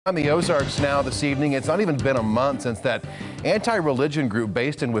On the Ozarks now this evening, it's not even been a month since that anti-religion group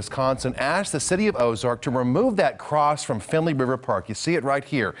based in Wisconsin asked the City of Ozark to remove that cross from Finley River Park. You see it right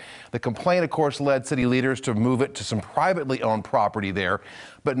here. The complaint, of course, led city leaders to move it to some privately owned property there.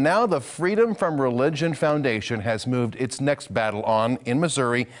 But now the Freedom from Religion Foundation has moved its next battle on in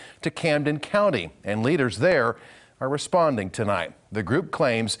Missouri to Camden County, and leaders there are responding tonight. The group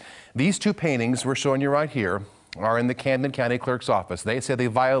claims these two paintings we're showing you right here are in the Camden County Clerk's office. They say they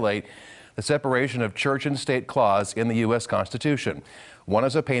violate the separation of church and state clause in the U.S. Constitution. One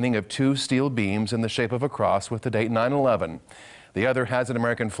is a painting of two steel beams in the shape of a cross with the date 9/11. The other has an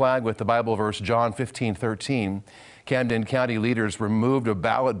American flag with the Bible verse John 15:13. Camden County leaders removed a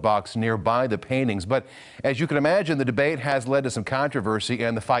ballot box nearby the paintings. But as you can imagine, the debate has led to some controversy,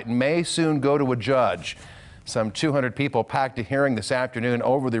 and the fight may soon go to a judge. Some 200 people packed a hearing this afternoon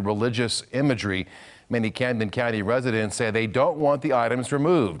over the religious imagery. Many Camden County residents say they don't want the items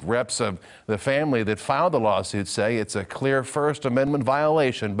removed. Reps of the family that filed the lawsuit say it's a clear First Amendment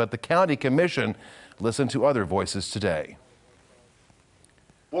violation, but the county commission listened to other voices today.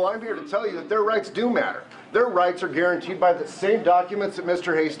 Well, I'm here to tell you that their rights do matter. Their rights are guaranteed by the same documents that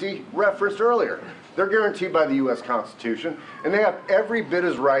Mr. Hasty referenced earlier. They're guaranteed by the U.S. Constitution, and they have every bit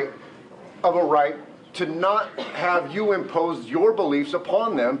as right to not have you impose your beliefs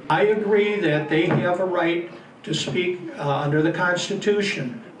upon them. I agree that they have a right to speak under the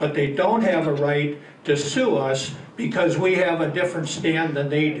Constitution, but they don't have a right to sue us because we have a different stand than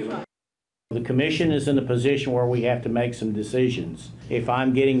they do. The commission is in a position where we have to make some decisions. If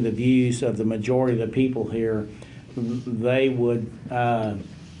I'm getting the views of the majority of the people here, they would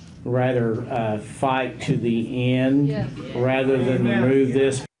rather fight to the end rather than remove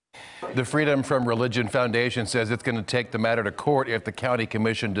this. The Freedom from Religion Foundation says it's going to take the matter to court if the county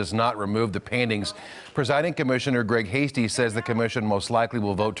commission does not remove the paintings. Presiding Commissioner Greg Hasty says the commission most likely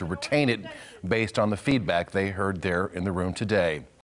will vote to retain it based on the feedback they heard there in the room today.